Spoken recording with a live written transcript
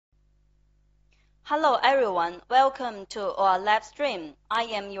Hello everyone, welcome to our live stream. I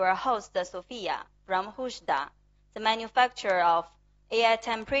am your host Sophia from Hushda, the manufacturer of AI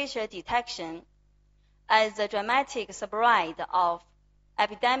temperature detection. As the dramatic spread of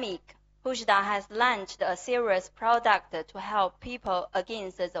epidemic, Hushda has launched a serious product to help people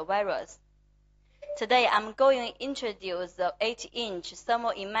against the virus. Today I'm going to introduce the 8-inch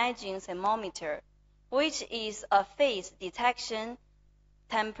thermal imaging thermometer, which is a face detection,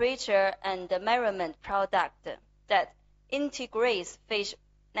 temperature and measurement product that integrates face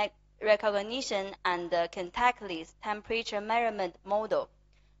recognition and contactless temperature measurement model.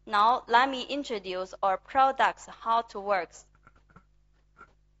 Now let me introduce our products how it works.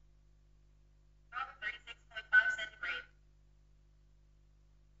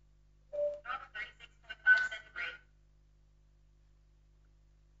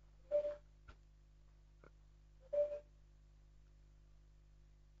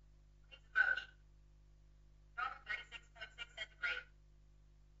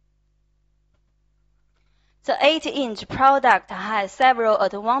 The 8-inch product has several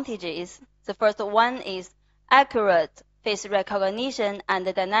advantages. The first one is accurate face recognition and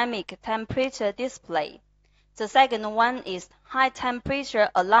dynamic temperature display. The second one is high temperature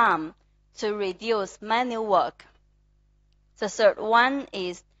alarm to reduce manual work. The third one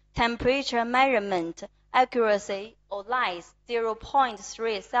is temperature measurement accuracy of lies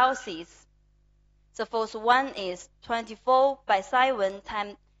 0.3 Celsius. The fourth one is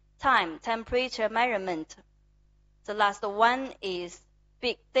 24/7 time temperature measurement. The last one is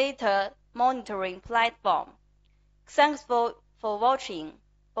Big Data Monitoring Platform. Thanks for watching.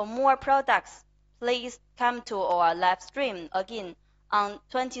 For more products, please come to our live stream again on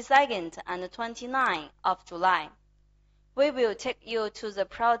 22nd and 29th of July. We will take you to the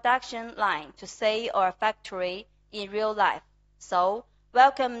production line to see our factory in real life. So,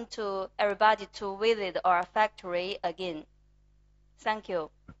 welcome to everybody to visit our factory again. Thank you.